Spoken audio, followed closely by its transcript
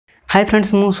Hi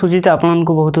friends मु सुजित आपन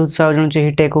को बहुत उत्साह जन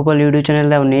हि टेक ऊपर यूट्यूब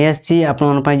चैनल नहीं आसी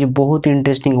आपन बहुत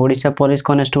इंटरेस्टिंग ओडिशा पुलिस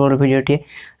कांस्टेबल वीडियोटी।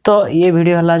 तो ये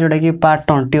वीडियो है जोटा कि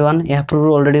पार्ट 21 या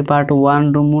पूर्व ऑलरेडी पार्ट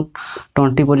 1 रु मु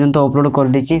 20 पर्यंत अपलोड कर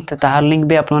देछि। तो तार लिंक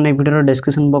भी आपन वीडियो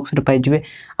डिस्क्रिप्शन बॉक्स रे पाइजिबे।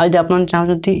 आ जे आपन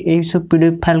चाहछथि एई सब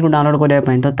पीडीएफ फाइल को डाउनलोड करिया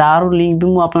पई तो तार लिंक भी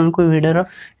मु आपन को वीडियो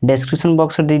डिस्क्रिप्शन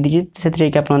बॉक्स रे दे दिछि, सेथरे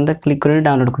कि आपन क्लिक कर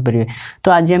डाउनलोड कर परिबे।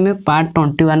 तो आज हम पार्ट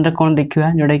 21 रे कोन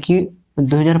देखिबा जोटा कि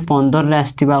 2015 रे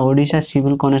आस्तिबा ओडिशा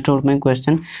सिविल कांस्टेबल में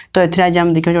क्वेश्चन। तो एथरे आज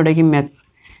हम देखिबा जोटा कि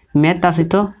मैथ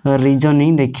सहित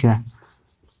रीजनिंग देखिबा,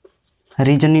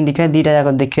 रीजनिंग देखिबा दीटा जाक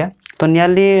देखिबा। तो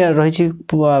नियरली रही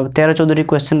 13-14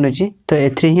 क्वेश्चन रही। तो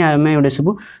एथरे ही आम गोटे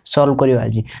सब सॉल्व करवा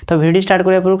आज। तो वीडियो स्टार्ट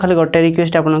करने पूर्व खाली गोटे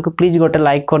रिक्वेस्ट आपको प्लीज गोटे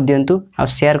लाइक कर दिंतु आ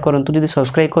शेयर करूँ। जब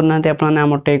सब्सक्राइब करना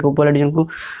आम टेक ऊपर को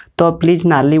तो प्लीज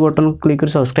नाली बटन क्लिक कर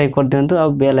सब्सक्राइब कर दिंतु आ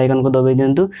बेल आइकन को दबाई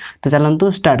दिंतु। तो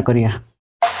चलतु स्टार्ट करिया।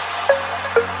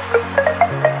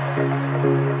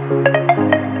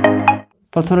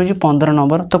 प्रथम रही 15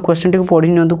 नंबर। तो क्वेश्चन टी पढ़ी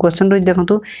नि। क्वेश्चन रही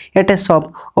देखो, eight A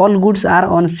shop all goods are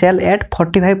on sale eight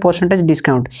 45%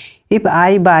 discount. If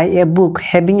I bye a book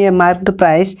having a marked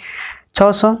price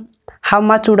 600 how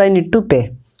much would I need to पे।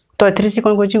 तो एथरे से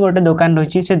कौन कहछि गोटे दुकान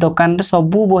रही, से दुकान रे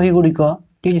सबू बही गुड़िक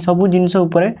ठीक सबू जिनस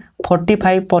उपरे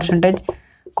 45%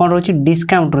 कौन रही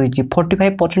डिस्काउंट रही।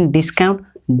 45% डिस्काउंट।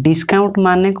 डिस्काउंट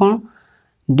माने कौन?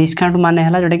 डिस्काउंट माने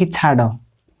है जोटा कि छाड़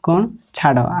कौन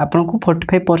छाड़ आपन को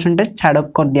 45% छाड़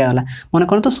कर दिगला। मन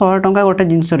कर तो 100 टंका गोटे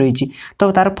जिनस रही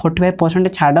तो तार 45%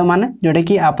 छाड़ माने जोटा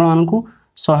कि आपण को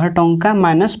 100 टंका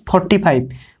माइनस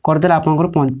 45 करदे आप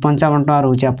 55 टका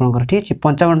रोचे आपंकर ठीक है।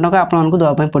 55 टका आपको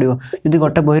देवाई पड़ो जदि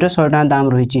गोटे बहीर 100 टका दाम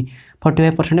रही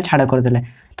 45% छाड़ करदे।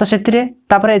 तो से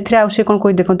सी कौन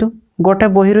कही देखूँ गोटे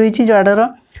बही रही जोड़ार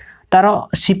तार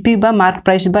सीपी बा मार्क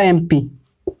प्राइस बा एमपी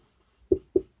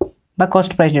बा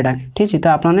कॉस्ट प्राइस जेटा ठीक है। तो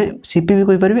आपने सीपी भी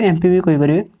कहींपारे एमपी भी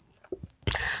कहींपारे।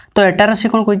 तो एटार से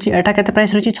कौन कही एटा केते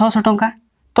प्राइस रही 600 टंका।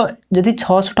 तो जदि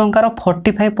 600 टंकार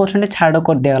 45% छाड़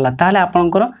कर दिगला ताहले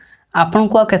आपनकर आपन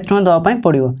को केते टंका दवाई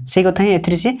पड़ो से कथा ही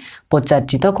एथरे से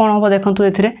पचारछि। तो कौन हम देखु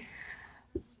एथरे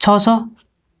 600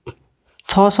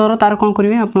 रो तार कौन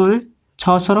करेंगे आपने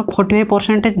 600 रो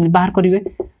 45% बाहर करेंगे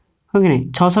हो कि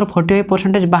नहीं। 600 रो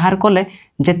 45% बाहर कले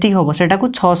जेति हम सेटा को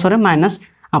 600 रे माइनस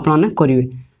आपने करेंगे।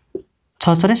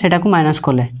 600 रे सेटा को माइनस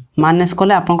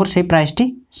कले आपनकर से प्राइस टी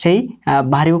से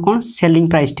बाहर कौन सेलिंग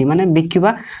प्राइस टी माने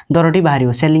बिकिबा दरटी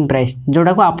बाहर सेलिंग प्राइस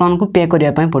जोड़ा को आपन को पे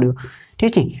करिया पय पड़ियो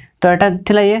ठीक है। तो एटा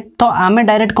थिला ये। तो आमे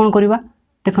डायरेक्ट कौन करबा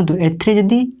देखंतु एथरे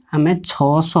जदी आमे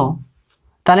 600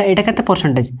 ताले एटा केते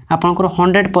परसेंटेज आपनकर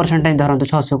 100% धरंतु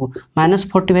 600 को माइनस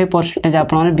 45%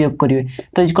 आपन वियोग करिवे।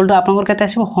 तो इक्वल टू आपनकर केते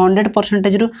आसीबो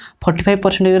 100% रु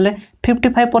 45% गले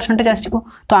 55% आसीबो।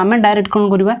 तो आमे डायरेक्ट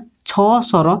कौन करबा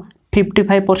 600 रो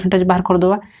 55% बाहर कर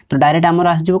दवा। तो डायरेक्ट आमर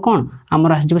आसजिवो कौन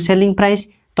आमर आसजिवो सेलिंग प्राइस।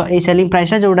 तो ये सेलिंग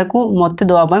प्राइस जोड़ा को मत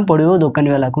दवाई पड़ो दुकानी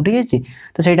वाला को ठीक है।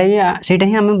 तो सेटा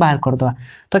ही आम बाहर करदे।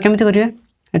 तो केमती करेंगे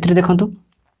ए देखूँ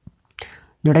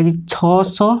जोटा कि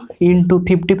 600 इंटू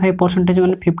 55%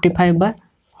 मैंने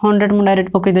 55/100 मुझे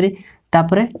डायरेक्ट पकईदेली।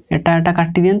 तापर एटा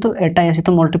काटी दिंतु एटा या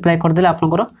तो मल्टीप्लाई करदे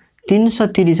आपंकर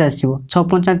 330 आसो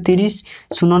 6 30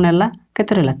 शून्य नेला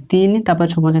केते 3 तापर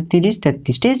 6 30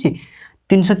 33 ठीक है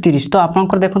 330। तो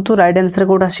आपंकर देखो राइट आंसर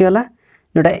कौट आसीगला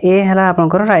जोटा ए है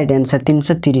आपंकर राइट आंसर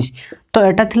 330। तो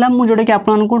एटा थिला मु जोटा कि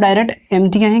आपको डायरेक्ट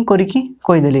एमती ही करके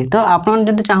कहीदेली। तो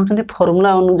आपड़ चाहते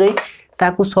फर्मूला अनुजाई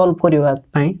ताकू सॉल्व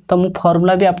करने तो मु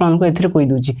फर्मूला भी आपको एथरे कही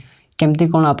दूची केमती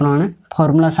कौन आपने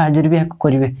फर्मूला साहाय्य भी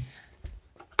करेंगे।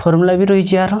 फर्मूला भी रही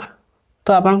यार।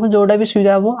 तो आपको जोटा भी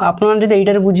सुविधा हम आपड़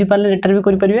यहीटार बुझीपारे एटार भी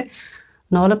करेंगे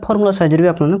ना फर्मूला साहाय्य भी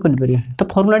आपरेंगे। तो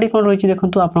फर्मूला कौन रही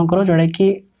देखो आपंकर जोटा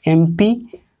कि एमपी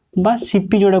बा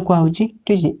सीपी जोड़ा कहूँ ठीक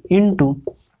है इंटू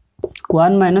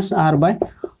 1 माइनस आर बाय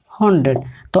 100।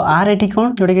 तो आर एटी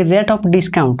कौन जोटा कि rate of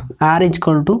discount are is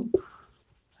equal to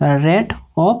rate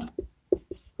of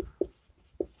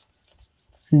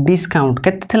discount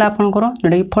केते थिला आपनकर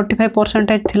जोटा कि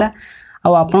 45% थिला। आ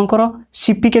आपनकर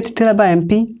सीपी केते थिला बा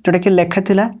एमपी जोटा कि लेखा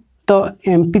थिला। तो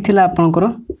एमपी थिला आपनकर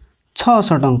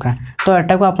 600 टंका। तो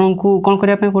एटा को आपनको कौन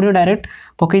करिया पे पड़ियो डायरेक्ट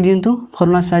पकई दिंतु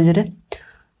फर्मूला साहाय्य।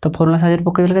 तो फर्मूला साहाय्य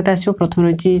पकई देले केते आसीयो प्रथम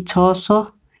रही 600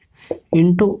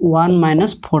 इंटू 1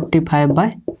 माइनस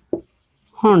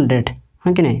 45/100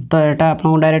 हाँ कि नहीं। तो एटा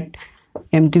आपको डायरेक्ट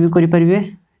एमती भी करेंगे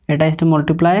एटा इस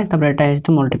मल्टीप्लाई तापर एटा इस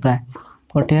मल्टीप्लाई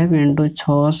 45 इंटू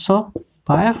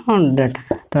 600/100।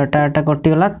 तो एटा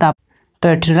कटिगला। तो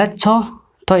ये 6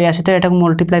 तो या सहित एटा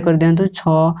मल्टीप्लाई कर दिंतु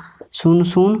 6 0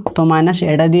 0 तो माइनस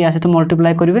एटा दी या सहित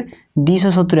मल्टीप्लाई करेंगे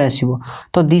 270 आसो।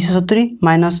 तो 270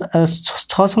 माइनस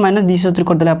 600 माइनस 270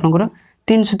 करदे आपंकर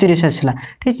 330 आसला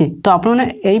ठीक है। तो आपने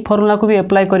यही फर्मुला को भी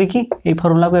अप्लाई करके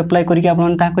फर्मुला को अप्लाई करके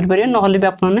आपने नहले भी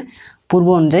आपने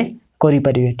पूर्व अनुजाई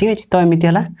करेंगे ठीक है। तो एमती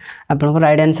है आपको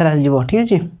राइट आंसर आसो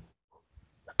ठीक है।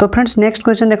 तो फ्रेंड्स नेक्स्ट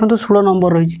क्वेश्चन देखो 16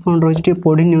 नंबर रही कौन रही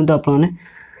पढ़ी नि तो आपने।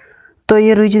 तो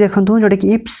ये रही देखो जोटा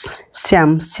कि if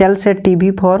Sam sales A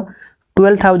TV for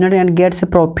 12,000 and gets A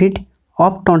profit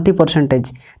of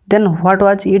 20% then what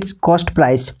was it's cost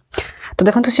price. तो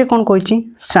देखो सी कौन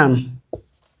कही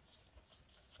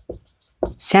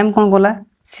सैम कौन कला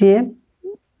सी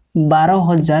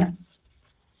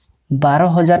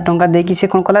 12,000 टंका देकी सी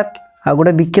कौन कला आ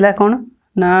गोटे बिकिला कौन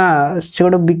ना से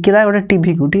गोटे बिकिला गोटे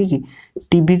टीवी को ठीक है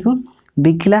टीवी को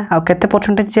बिकिला आ केते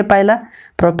परसेंटेज से पाइला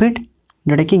प्रॉफिट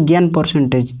जोटा कि gain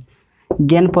percentage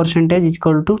is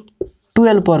equal to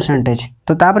 12%।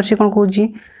 तो तापर से कौन कहूँ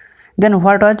then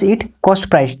what was it cost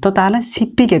price. तो ताहले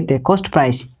सीपी केते कॉस्ट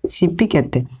प्राइस सीपी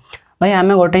केते भाई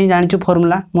आमे गोटे ही जानिछु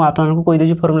फॉर्मूला मु आपन को कहि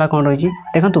देछि फॉर्मूला कोन रही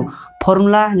देखंतु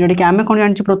फॉर्मूला जोटा कि आमे कोन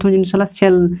जानिछु प्रथम जिनस हला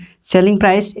selling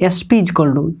price SP is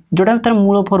equal to जोटा तार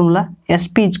मूल formula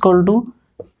SP is equal to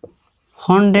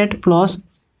 100 plus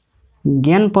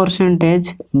gain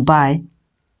percentage by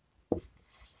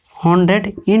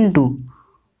 100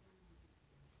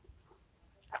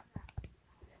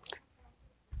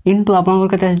 into आपन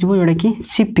केते आसीबो जोटा कि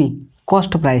सीपी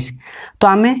कॉस्ट प्राइस। तो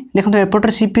आम देखो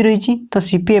एपटे सीपी रही तो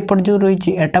सीपी एपट जो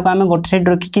रही एटा को आम गोटे साइड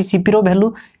रखिकी सीपी रो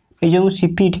वैल्यू ये जो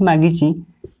सीपी ये मागी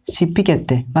सीपी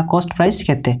केते बा कॉस्ट प्राइस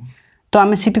केते तो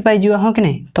आम सीपी पाई हाँ कि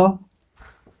नहीं। तो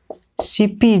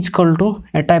सीपी इज इक्वल टू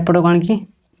एटा एपट कौन कि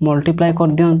मल्टीप्लाई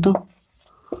कर दिंतु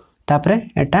तापर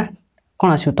एटा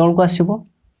कौन आसो तल को आसो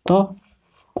तो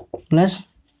प्लस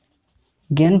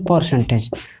गेन परसेंटेज।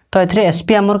 तो ये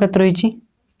एसपी आमर केते रही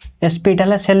एसपी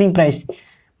है सेलिंग प्राइस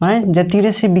माने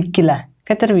जति से बिकिला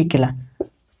केते बिकिला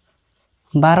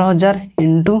 12,000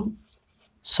 इंटू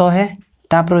 100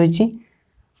 तापर रही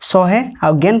 100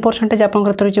 आ गेन परसेंटेज आप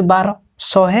रही 12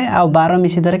 100 आ 12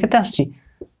 मिसी दर केते आसुची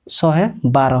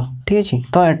 112 ठीक अच्छे।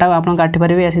 तो यहाँ आप काटी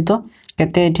पारे आसी तो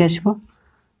केते एठी आसीबो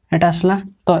एटा आसला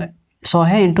तो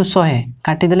 100 इंटू 100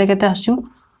 काटिदेले केते आसुचु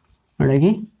जोटा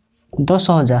कि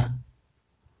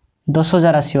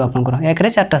 10,000 आसो आपंकर एक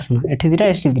चार्टा शून एटी दुटा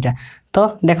एटी दुटा। तो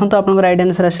देखो तो आप राइट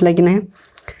आंसर आसला कि नहीं।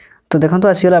 तो देखो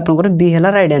आसीगला आपंकर बी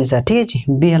है राइट आंसर ठीक अच्छे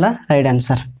बी है राइट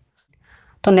आंसर।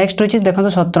 तो नेक्स्ट रही देखो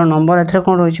 17 नंबर ए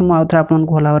कौन रही मुझे आपको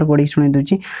भल भाव पढ़ी शुणी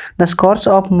दूसरी the scores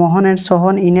of Mohan and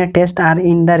Sohan in A test are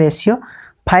in the ratio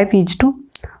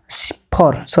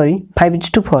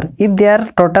 5:4 if there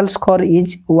total score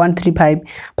is 135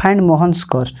 find Mohan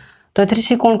score. तो ये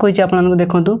सी कौन कही आप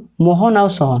देखो मोहन आउ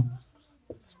सोहन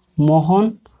मोहन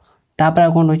तापर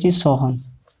कौन रही सोहन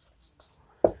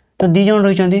तो दी जन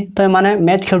रही तो ये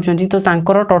मैच खेलुंट तो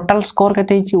टोटाल स्कोर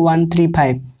केते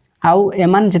 135 आउ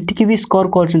एमान जति भी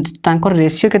स्कोर कर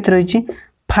रेशियो केते रही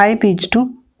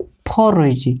 5:4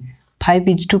 रही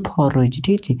 5:4 रही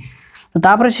ठीक है। तो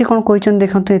तापर सी कौन कही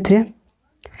देखो ये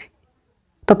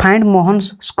तो फाइंड मोहन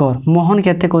स्कोर मोहन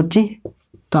केते करची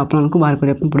तो आपको बाहर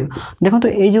करने पड़ो। देखो तो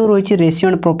ये जो रही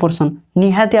रेशियो एंड प्रोपोर्शन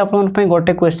निहाती आप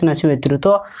गोटे क्वेश्चन आसो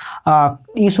तो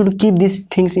you should keep this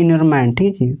things in your mind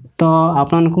ठीक है। तो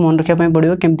आपको मन रखा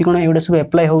पड़ो केमती कौन एगुड़ा सब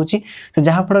एप्लाई होची तो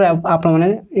जहाँफल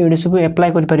आपने सब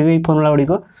एप्लाई करेंगे फर्मुला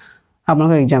गुड़िक आप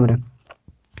एग्जाम रे।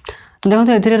 तो देखो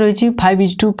ये रही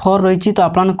 5:4 रही तो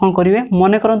आप कौन करेंगे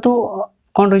मन करूँ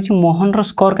कौन रही मोहन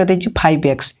स्कोर के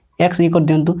 5x एक्स ये कर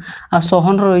दिंतु आ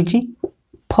सोहन रही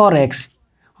 4x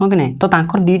हाँ कि नहीं। तो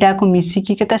तांकर दीटा को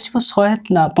मिसिकी केते आसीबो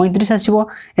 135 आसीबो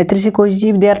एतरी से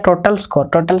कहि दे आर टोटल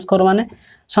स्कोर माने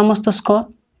समस्त स्कोर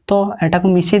तो एटा को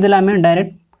मिसई देला हमें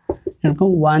डायरेक्ट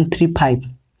 135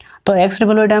 तो x रे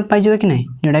वैल्यू एटा पाई जबे कि नहीं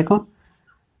जेडा को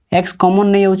x कॉमन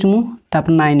नै जाउछ मु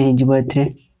तापर 9 नै जिवो एथरे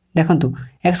देखंतु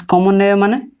x कॉमन नै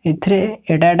माने एथरे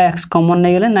एटा x कॉमन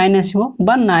नै गेले 9 आसीबो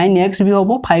बा 9x भी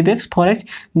होबो 5x 4x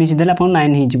मिसई देला अपन 9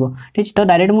 नै जिवो ठीक। तो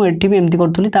डायरेक्ट मु एठी भी एमती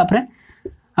करथुली तापर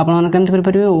आपमती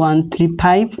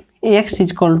 135 x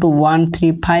इज इक्वल टू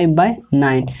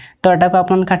 135/9 तो एटा को आप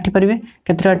काटी पारे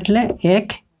के काटिले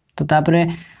 1 तो तापर ए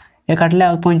काटिले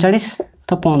 45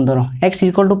 तो 15 x इज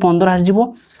इक्वल टू 15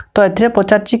 आसो। तो ए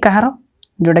पचार कहार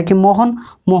जोटा कि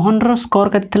मोहन रो स्कोर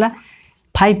के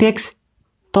 5x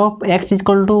तो x इज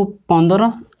इक्वल टू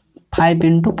 15 5 ×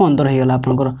 15 होगा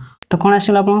आपंकर तो कौन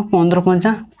आसला आप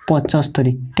 15×5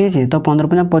 75 ठीक है। तो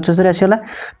 15×5 75 आसला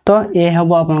तो ये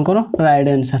हम आपंकर राइट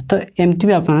आंसर। तो एमती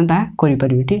भी आपड़ा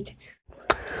करेंगे ठीक है।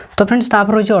 तो फ्रेंड्स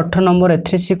तापर रही 18 नंबर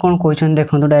ए सी कौन कहते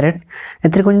देखो डायरेक्ट ए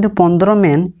कहते 15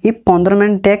 main if 15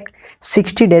 main take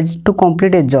 60 days to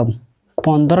complete A job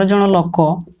 15 जन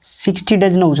लोक 60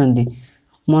 डेज नौ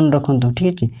मन रखु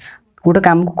ठीक है। गोटे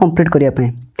काम को कंप्लीट करने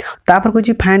तापर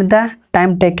कह find the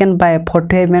time taken by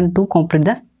 45 men to complete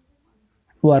the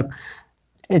work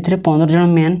ए 15 जन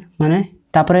मेन माने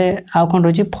तापरे आउ कौन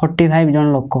रही 45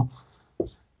 जन लोक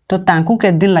तो तांकू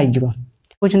के दिन लगे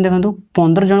कहते देखो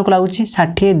 15 जन को लगुच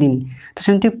 60 दिन तो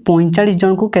सेमती 45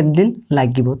 जन को के दिन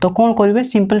लगे तो कौन करेंगे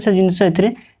सिंपल से जिनस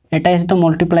एटा तो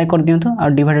मल्टीप्लाई कर दिंतु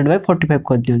और डिवाइडेड बाय 45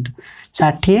 कर दिंतु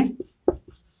 60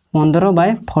 15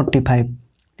 बाय 45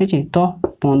 ठीक है तो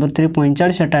 15 3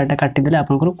 45 एटा काटिदेले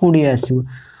आपंकर 20 आसो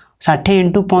 60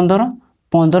 इंटू 15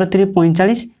 15 3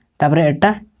 45 तापर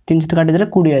एटा 3 सहित काटिदेले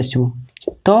 20 आसो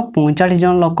तो 45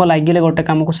 जन लोक लगे गोटे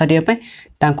कम को सारे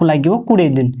लगे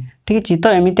 20 दिन ठीक है तो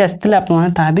एमती आसते आप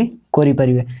भी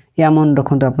करेंगे या मन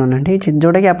रखु आप ठीक है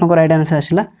जोटा कि आप राइट आंसर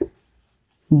आसला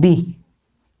बी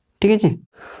ठीक है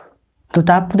तो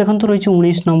ताप देखो रही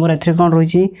 19 नंबर ए कौन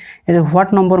रही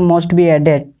what number must be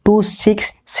added to 6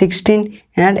 16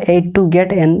 and 8 to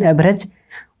get an average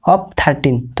of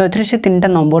 13 तो ये से 3टा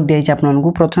नंबर दिखाई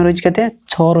आपको प्रथम रही के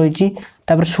 6 रही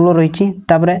 16 रही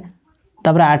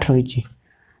 8 रही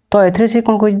तो ये से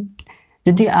कौन कह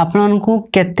जदि आपको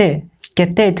केते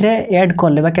एड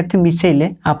कले केते मिसेले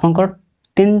आपंकर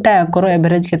 3टा एकर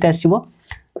एवरेज केते आसीबो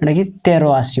एटा कि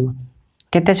 13 आसीबो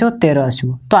केते आसीबो 13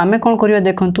 आसीबो तो आमे कौन करिया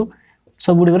देखंतु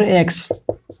सब गुडी एक्स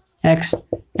एक्स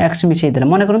एक्स मिसाई देला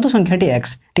मन करंतु संख्याटी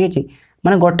एक्स ठीक है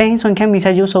माने गोटे ही संख्या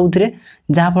मिसाई जो सबुथिरे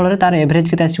जहाँ फल तार एवरेज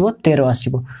केते आसीबो 13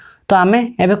 आसीबो तो आमे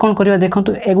एबे कौन करिया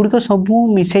देखंतु एगुडी को सब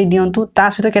मिसाई दियंतु ता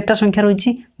सहित केते संख्या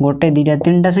रहिछि गोटे 2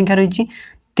 3टा संख्या रहिछि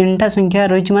 3टा संख्या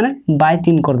रहिछि माने बाय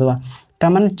 3 कर देबा ता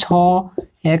माने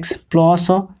 6x plus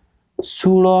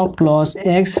 16 plus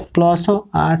x plus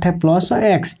 8 plus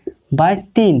x bye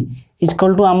 3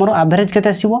 equal to आमर एवरेज केते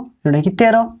आसीबो जोटा कि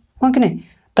 13 हाँ कि नहीं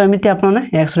तो एमती आपने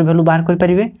एक्स वैल्यू बाहर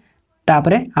करेंगे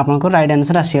तापर आपको राइट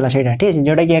आंसर आसीगला से ठीक है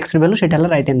जोटा कि एक्स वैल्यू से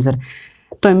राइट आंसर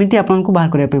तो एमती आपको बाहर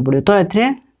करने पड़े तो ये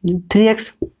 3x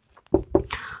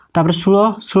तापर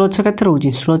 16 16 के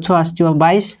रोचे 16 आस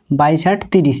 22 22 8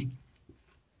 30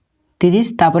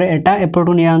 30 तापर एटा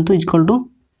एपटू नहीं आंतु इक्वल टू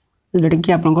जोटा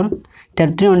कि आप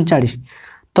 33 39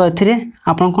 तो ये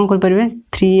आप कौन करेंगे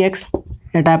 3x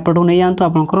एटा एपटू नहीं आंतु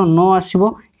आप 9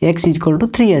 आसो x इक्वल टू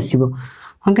 3 आसो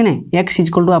हाँ कि नहीं एक्स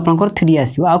इक्वल टू आपंकर 3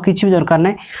 आसो आ कि भी दरकार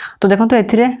ना तो देखो तो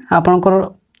ये आपंकर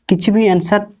किसी भी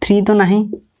आंसर 3 तो नहीं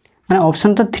माने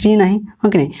ऑप्शन तो 3 नहीं हाँ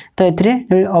कि नहीं तो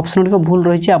ये ऑप्शन गुड़िक भूल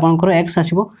रही आपंकर एक्स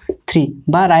आसो 3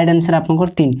 बा राइट आंसर आपंकर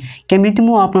 3 केमी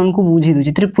मुझे बुझी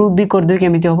दूसरी ये प्रूफ भी करदे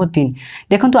केमी हम 3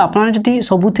 देखो आपने जब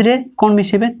सबुथिरे कौन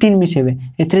मिसेबे 3 मिसेबे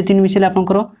ए 3 मिसेले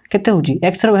आपंकर केते होची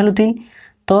एक्स रो वैल्यू 3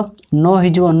 तो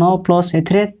 9 हो 9 प्लस ए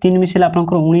 3 मिसेले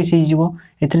आपंकर 19 हो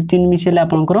 3 मिसेले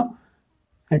आपंकर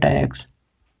एटा एक्स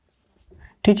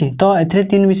ठीक है तो ये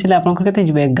 3 मिसेले आप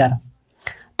 11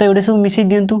 तो ये सब मिसई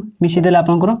दिंतु मिसई देले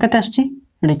आपंकर केते आछी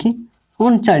एटा कि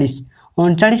 39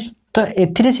 39 तो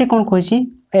एथिरे से कौन कहि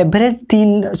एवरेज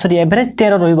 3 सॉरी एवरेज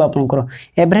 13 रहिबो आपंकर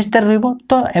एवरेज 13 रहिबो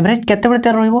तो एवरेज केते बेले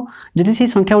 13 रहिबो जदि से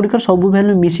संख्या गुडी सब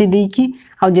वैल्यू मिसई देकी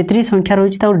आ जेतरी संख्या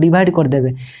रही ताको डिवाइड कर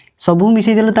देबे सब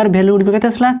मिसई देले तार वैल्यू गुडी केते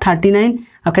आसला 39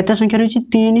 आ केते संख्या रही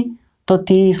 3 तो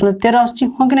 3 13 आछी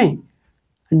हो कि नहीं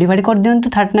डिवाइड कर दिंतु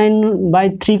 39 बाय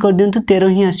 3 कर दिंतु 13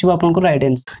 ही आसो आपको राइट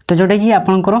आंसर तो जोटा कि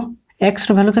आपंकर एक्स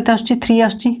वैल्यू केते आछी 3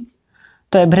 आछी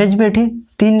तो एवरेज भी ये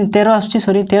 3 13 आछी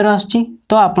सॉरी 13 आछी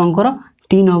तो आपंकर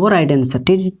 3 हम राइट आंसर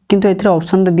ठीक किंतु एथिरे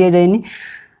ऑप्शन दि जाएनी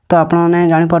तो आपने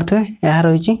जानि पारथुए यह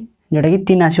रही जोटा कि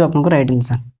 3 आसो आपको राइट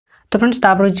आंसर तो फ्रेंड्स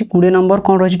तापर रही 20 नंबर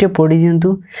कौन रही पढ़ी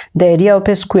दिंतु the area of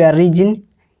A square reason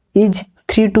is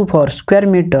 3 to 4 square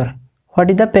metre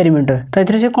what is the perimeter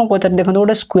तो ये कौन पचार देखो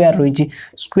गोटे स्क्वायर रही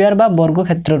स्क्वायर बा वर्ग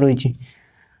क्षेत्र रही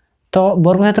तो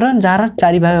वर्ग क्षेत्र जार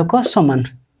 4 भाग सामान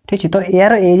ठीक है तो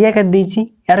यार एरिया के देछि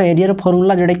यार एरिया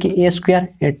फॉर्मूला जोटा कि ए स्क्वायर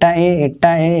एटा ए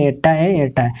एटा ए एटा ए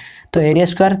एटा तो area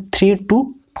square 3 to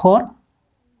 4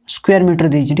 square metre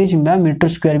देछि ठीक है मीटर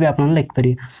स्क्वायर भी आप लिख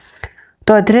पारे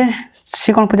तो ये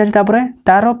सी कौन पचार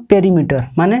तार पेरीमीटर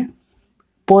माने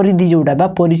परिधि जोड़ा बा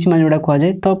परिसीमा जोड़ा कह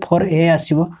जाए तो 4a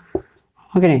आसीबो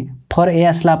ओके नहीं 4a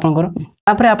आसला आपंकर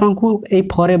आपको ये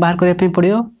 4a बाहर करने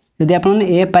पड़ो जदि आप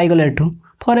ए पाईगले एठू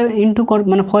 4 इंटू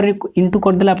माने 4 इंटू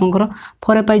करदे आपंकर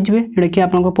 4a पाइबे जोटा कि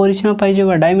आप परिसीमा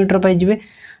पाइबे डायमीटर पाइबे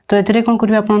तो ये कौन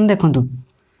करेंगे आप देखूँ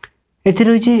ये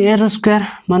रही ए रो स्क्वायर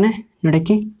माने जोटा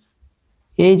कि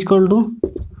ए equal to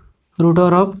root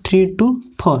over of 3 to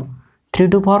 4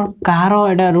 3 to 4 Kahar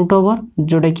Etah root over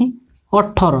जोटा कि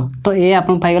 18 तो ए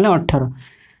आप पाइगले 18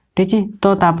 ठीक है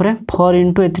तो तापर 4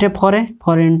 into A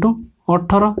 4 into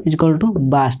 18 equal to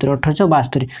 72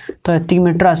 1872 तो ये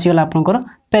मीटर आसीगला आपंकर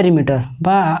पेरीमीटर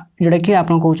बा जोटा कि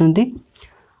आप कहते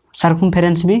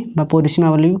सर्कमफेरेन्स भी परिसीमा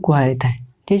बोली भी कहुए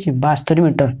ठीक है 72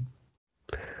 मीटर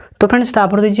तो फ्रेंड्स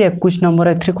तापर देछि 21 नंबर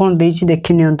एथरे कोन देछि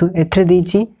देखि नियंतु एथरे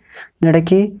देछि जेटा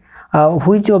कि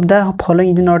which of the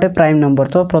following is not a prime number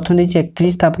तो प्रथम देछि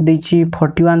 31 तापर देछि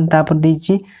 41 तापर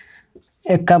देछि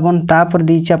 51 तापर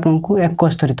देछि आपनको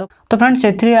 71 तो फ्रेंड्स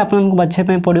एथरे आपनको बाछे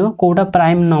पे पड़ियो कोटा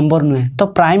प्राइम नंबर नुहे तो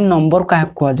प्राइम नंबर का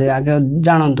को जाय आगे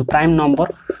जानंतु प्राइम नंबर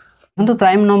किंतु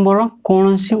प्राइम नंबर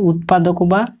कौन सी उत्पादक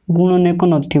बा गुणनेक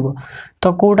नथिबो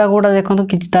तो कोटा कोटा देखंतु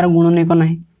किछि तार गुणनेक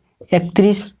नाही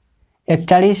 31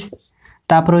 41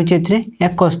 तापर होइछ एथरे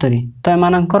 71 तो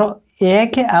एमानकर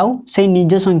एक आउ से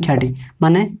निज संख्याटी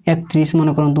माने 31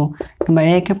 मन करंतु किबा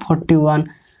 1 41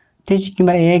 ठीक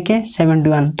किबा 1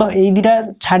 71 तो एई दिरा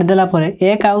छाड़ देला परे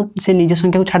एक आउ से निज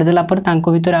संख्या को छाड़ देला परे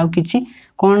तांको भीतर आउ किछि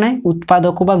कोन नै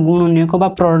उत्पादक बा गुणनीयक बा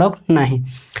प्रोडक्ट नाही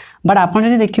बट आपन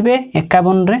जदि देखिबे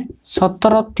 51 रे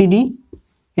 17 3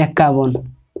 51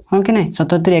 हां कि नै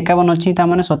 17 3 51 अछि ता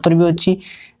माने 17 भी अछि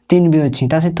 3 भी अछि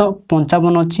ता सहित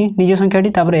 55 अछि निज संख्याटी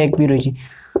तापर 1 भी रहिछि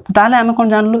तो ताले हम कोन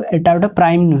जानलु एटा गोटे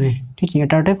प्राइम नुहे ठीक है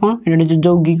एटा गोटे कोन एटा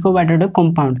यौगिक बा एटा गोटे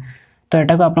कंपाउंड तो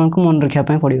एटा को आपन को मन रखिया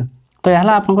पय पड़ियो तो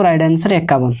यहला आपन को राइट आंसर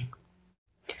 51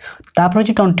 तापर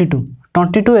अछि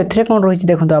 22 एथरे कोन रहिछि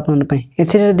देखंतो आपन पय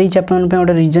एथरे देछि आपन पय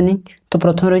गोटे रीजनिंग तो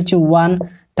प्रथम रहिछि 1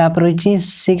 तापर रहिछि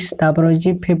 6 तापर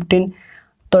रहिछि 15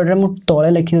 तो एटा मु तळे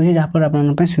लिखि दोछि जहा पर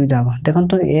आपन पय सुविधा हो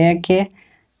देखंतो 1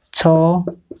 6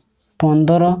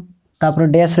 15 तापर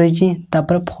डैश रहिछि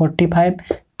तापर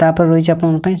 45 तापर रहिछि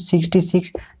आपन पय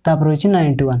 66 तापर रहिछि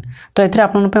 91 तो एथरे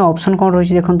आपन पय ऑप्शन कोन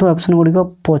रहिछि देखंतो ऑप्शन गुडी को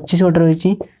 25 गोटे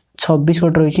रहिछि 26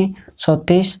 गोटे रहिछि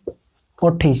 27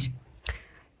 28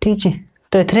 ठीक है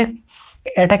तो एथरे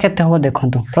एटा केते हो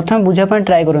देखंतो प्रथम बुझा पय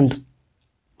ट्राई करंतु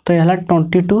तो यहला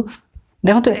 22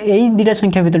 देखंतो एई दिटा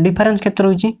संख्या भीतर डिफरेंस केते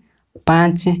रहिछि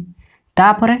 5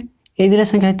 तापर एई दिटा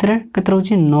संख्या भीतर केते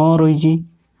रहिछि 9 रहिछि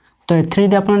तो एथरे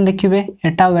यदि आपन देखिबे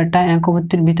एटा एटा यांको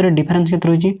भीतर डिफरेंस केते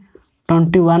रहिछि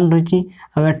 21 रहिछि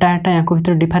आ एटा एटा यांको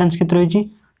भीतर डिफरेंस केते रहिछि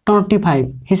 25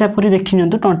 हिसाब करी देखि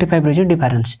नियंतु 25 रहिछि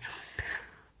डिफरेंस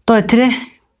तो एथरे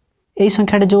एई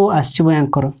संख्याटे जो आसीबो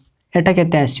यांकर एटा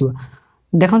केते आसीबो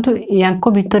देखंतु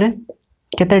यांको भीतर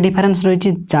केते डिफरेंस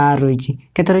रहिछि 4 रहिछि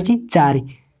केते रहिछि 4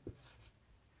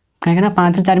 काहे ना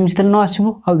 5 4 मिसले न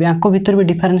आसीबो आ यांको भीतर भी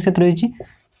डिफरेंस केते रहिछि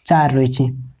 4 रहिछि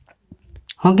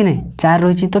हां कि नै 4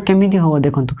 रहिछि तो केमिति हो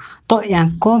देखंतु तो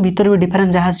यांको भीतर भी डिफरेंस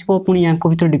जहा आसीबो पुनी यांको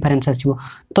भीतर डिफरेंस आसीबो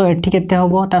तो एठी केते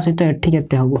होबो ता सहित एठी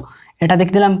केते होबो एटा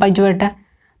देखि देला हम पाइ जो एटा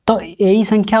तो एई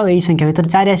संख्या भीतर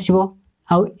 4 आसीबो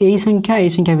आ एई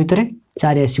संख्या भीतर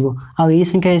 4 आसीबो आ एई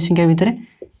संख्या भीतर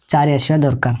 4 आसीबा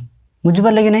दरकार बुझि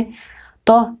पाले कि नै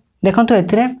तो देखंतु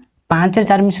एथिरे 5 रे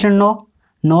 4 मिसले 9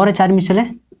 9 रे 4 मिसले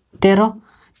 13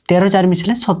 13 4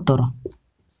 मिसले 17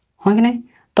 हां कि नै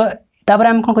तो तापर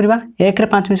हम कोन करबा 1 रे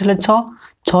 5 मिसले 6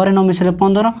 6 रे 9 मिसले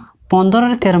 15 15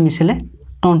 रे 13 मिसले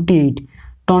 28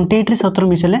 28 रे 17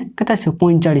 मिसले केते आसी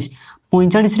 45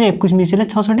 45 रे 21 मिसले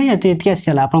 66 एति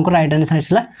आसीला आपन को राइट आंसर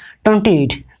आसीला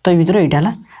 28 तो भीतर एटा हला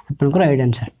आपन को राइट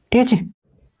आंसर ठीक अछि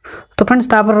तो फ्रेंड्स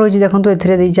तापर रहिछि देखंतु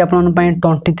एथरे देछि आपन पय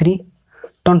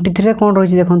 23 रे कोन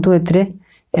रहिछि देखंतु एथरे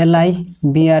एलआई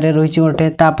बीआर रे रहिछि ओटे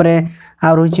तापर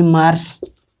आ रहिछि मार्स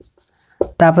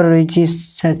तापर रहिछि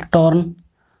सैटर्न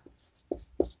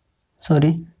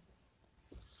सॉरी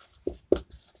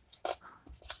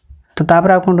तो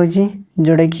तापर आ कोन रहिछि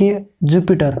जोडे कि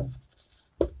जुपिटर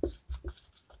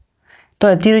तो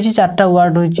एथि रहिछि चारटा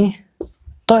वर्ड रहिछि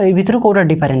तो ए भीतर कोटा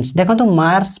डिफरेंस देखंतु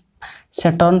मार्स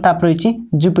सैटर्न तापर रहिछि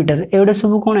जुपिटर एडे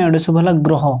सब कोन एडे सब हला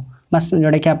ग्रह बस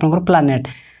जोडे कि आपनकर प्लैनेट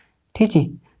ठीक है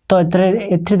तो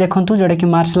एथरे देखंतु जोडे कि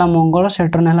मार्स हला मंगल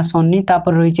सैटर्न हला शनि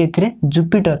तापर रहिछि एथरे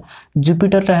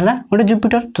जुपिटर रहला ओडे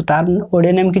जुपिटर तो तार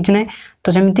ओडे नेम किछ नै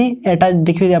तो सेमति एटा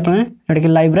देखिबे आपन जोडे कि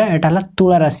लाइव रे एटा हला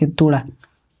तुला राशि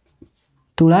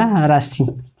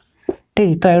ठीक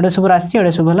तो एडे सब राशि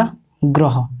एडे सब हला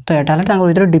ग्रह तो एटा हला तांको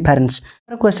भीतर डिफरेंस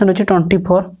क्वेश्चन अछि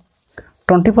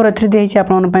 24 एथरे देछि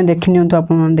आपन पय देखि नियंतु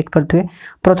आपन देख परथुए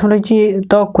प्रथम रहिछि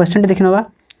तो question देखिनबा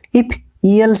if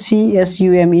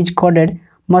ELCSUM is coded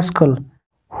muscle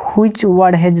which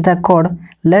word has the code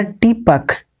let TPAC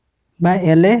by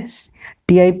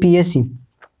LATIPSE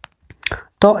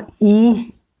तो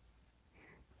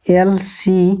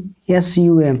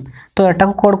ELCSUM तो एटा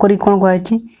को कोड करी कोन कहै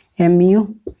छी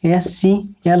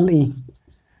MUSCLE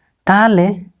ताले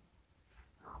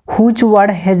which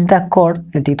word has the code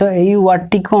एति तो एई वर्ड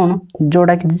टी कोन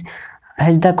जोडा कि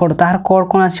has the code तार कोड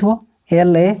कोन आसीबो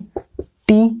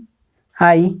LATIPAC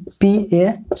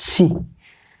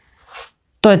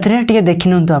तो एथरे टिके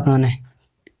देखिनंतु आपन माने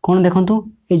कोन देखंतु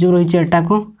ए जो रहिछि एटा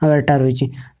को आ एटा रहिछि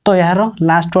तो यार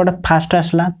लास्ट वर्ड फास्ट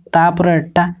आसला तापर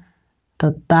एटा तो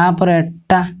तापर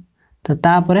एटा तो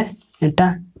तापर एटा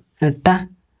एटा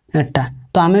एटा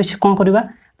तो आमे कोन करबा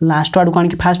लास्ट आड़ को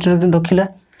आनिक फास्ट रखिला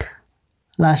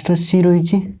लास्ट सी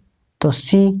रही तो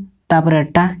सी तापर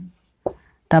एटा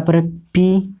तापर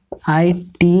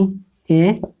PITAL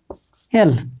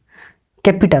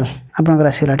कैपिटल आपनकर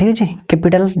आसीला ठीक अछि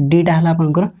कैपिटल डीटा हला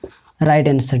आपनकर राइट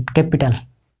आंसर कैपिटल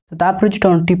तो तापर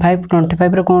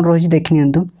 25 रे कोन रही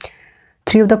देखनियंतु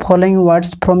 3 of the following words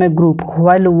from a group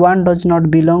while one does not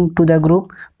belong to the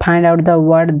group find out the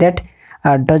word that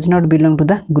does not belong to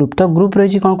the group तो ग्रुप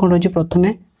रही कौन रही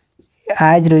प्रथमे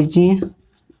आइज रही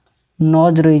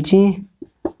नोज रही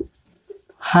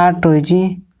हार्ट रही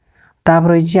ताप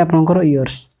रही आपनकर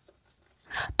इयर्स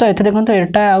तो एथे देखो तो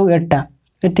एटा आउ एटा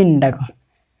ए तीन टाक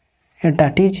एटा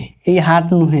ठीक है ये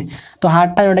हार्ट नुहे तो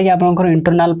हार्टा जोटा कि आपनकर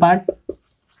इंटरनल पार्ट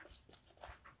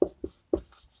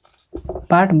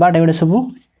बाट एगुड़े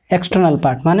सब एक्सटर्नल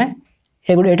पार्ट माने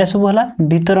एगुड़े एटा सब हला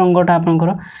भीतर अंगटा आपनकर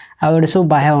आ एगुड़े सब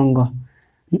बाह्य अंग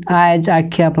आइज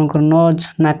आखि आपनकर नोज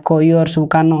नाक इयर सब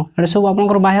कान एटा सब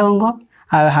आपनकर बाह्य अंग आ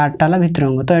हार्ट हला भीतर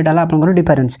अंग तो एटा हला आपनकर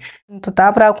डिफरेंस तो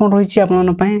तापर आ कोन रहिछि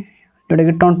आपन पय जोटा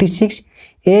कि 26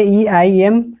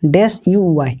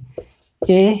 AEIM-UY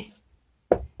A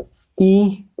E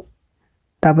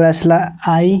तापर आसला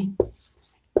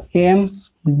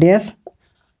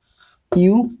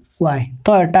IM-UY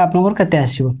तो एटा आपनकर केते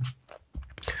आसीबो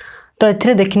तो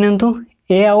एथरे देखिनंतु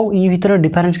ए आउ ई भीतर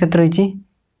डिफरेंस केते रहिछि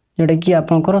जोटा कि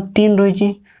आपनकर 3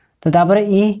 रहिछि तो तापर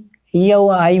ई आउ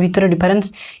आई भीतर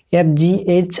डिफरेंस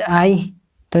FGHI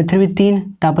तो एथरे भी 3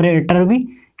 तापर एटार भी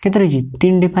केते रहिछि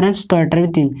 3 डिफरेंस तो एटार भी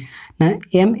 3 ना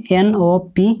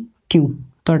MNOPQ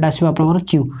तो एटा आसीबो आपनकर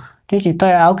Q ठीक है तो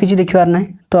आउ किछि देखिबार नै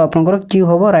तो आपनकर Q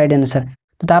होबो राइट आंसर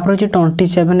तो तापर रहिछि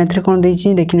 27 एथरे कोन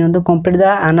दैछि देखिनियंतु कंप्लीट द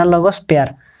एनालॉगस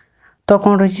पेयर तो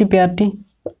कोन रहिछि pair T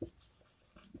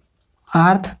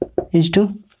earth is to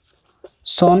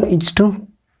sun is to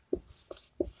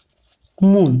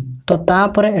moon तो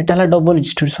तापर एटा हला डबल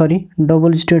इज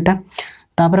टू एटा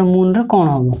तापर मून रे कोन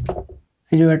होबो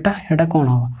ए जो एटा कोन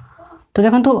होबो तो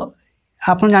देखंतु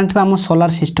आपन जानथबे हम सोलर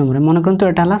सिस्टम रे मन करंतु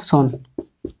एटा हला सन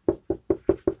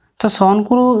तो सन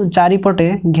को चारि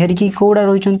पटे घेर की कोडा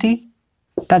रहिचंती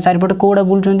ता चारि पटे कोडा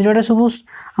बुलचंती जोडे सब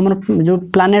हमर जो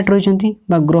प्लैनेट रहिचंती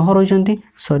बा ग्रह रहिचंती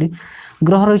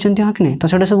ग्रह रहिचंती ह कि नै तो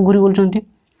सेडे सब घुरी बोलचंती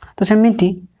तो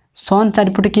सेमिति सन चारि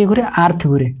पटे की घुरे अर्थ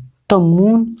घुरे तो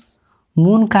मून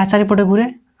का चारि पटे घुरे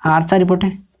अर्थ चारि पटे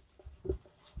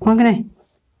ह कि नै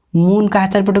मून का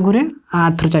चारि पटे घुरे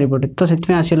अर्थ चारि पटे तो सेति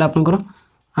में आसीला आपनकर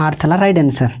अर्थ हला राइट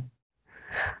आंसर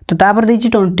तो तापर दैछि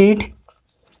 28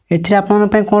 एथरे आपन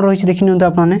पे कोन रहिछि देखिनियंतु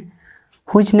आपन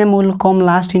which name will come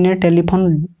last in A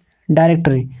telephone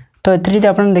directory तो एथरे जदि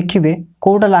आपन देखिबे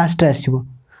कोडा लास्ट रे आसीबो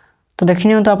तो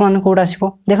देखिनियंतु आपन कोडा आसीबो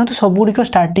देखंतु सब गुडी को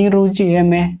स्टार्टिंग रहउछि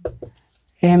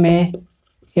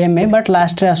एमए बट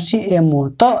लास्ट रे आछि एमओ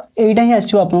तो एइटा ही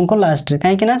आसीबो आपन को लास्ट रे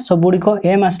काहे कि ना सब गुडी को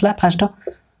एम आसला फर्स्ट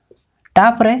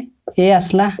तापरे ए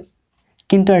आसला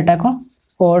किंतु एटा को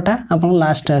ओटा आपन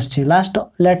लास्ट रे आछि लास्ट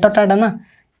लेटर टाडा ना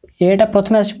एटा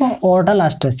प्रथमे आसीबो ओटा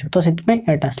लास्ट रे आसीबो तो सेति में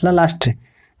एटा आसला लास्ट रे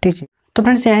ठीक छै तो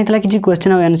फ्रेंड्स यही थला किछि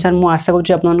क्वेश्चन और आंसर मु आशा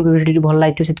करछु आपन को वीडियो भल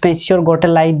लागितो सेति में श्योर गोटे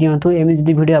लाइक दियंतु एमि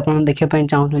जदि वीडियो आपन देखै पय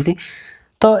चाहउछंती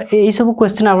तो एई सब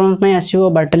क्वेश्चन आपन पय आसीबो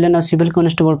बैटालियन और सिविल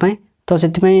कांस्टेबल पय तो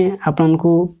सेति में आपन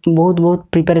को बहुत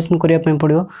प्रिपरेशन करिया पय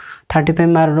पड़ियो 35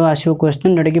 मार्क रो आसीबो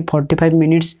क्वेश्चन जेटा कि 45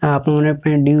 मिनिट्स आपन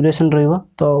पे ड्यूरेशन रहइबो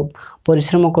तो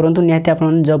परिश्रम करंतु निहाती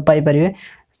आपन जॉब पाई परिबे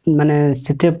माने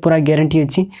सेते पूरा गारंटी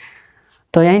अछि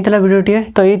तो यही थला वीडियो टी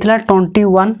तो यही थला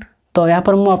 21 तो यहाँ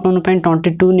पर मुझे आपन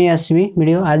 22 नहीं आसबी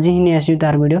वीडियो आज ही नहीं आसबी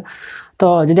तार वीडियो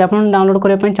तो जदि आपन डाउनलोड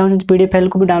करबा पय चाहू पीडीएफ फाइल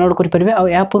को भी डाउनलोड कर परिबे और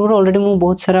या पूर्व ऑलरेडी मु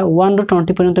बहुत सारा 1 रो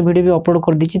 20 पर्यंत वीडियो भी अपलोड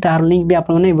कर दिछि तार लिंक भी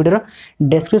आपन ने वीडियो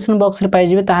डिस्क्रिप्शन बॉक्स रे पाइ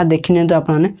जिवे ता देखि नेतो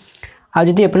आपन ने आ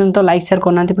जदि एपर्यंत like share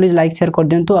करनांती please like share कर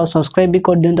दियंतु और सब्सक्राइब भी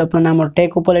कर दियंतु आपन हमर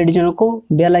टेक ऊपर एडी चैनल को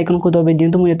बेल आइकन को दबाइ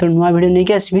दियंतु मु जेतो नवा वीडियो नै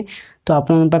के आसबी तो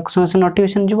आपन पाक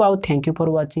नोटिफिकेशन जिवो आ थैंक यू फॉर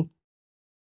वाचिंग।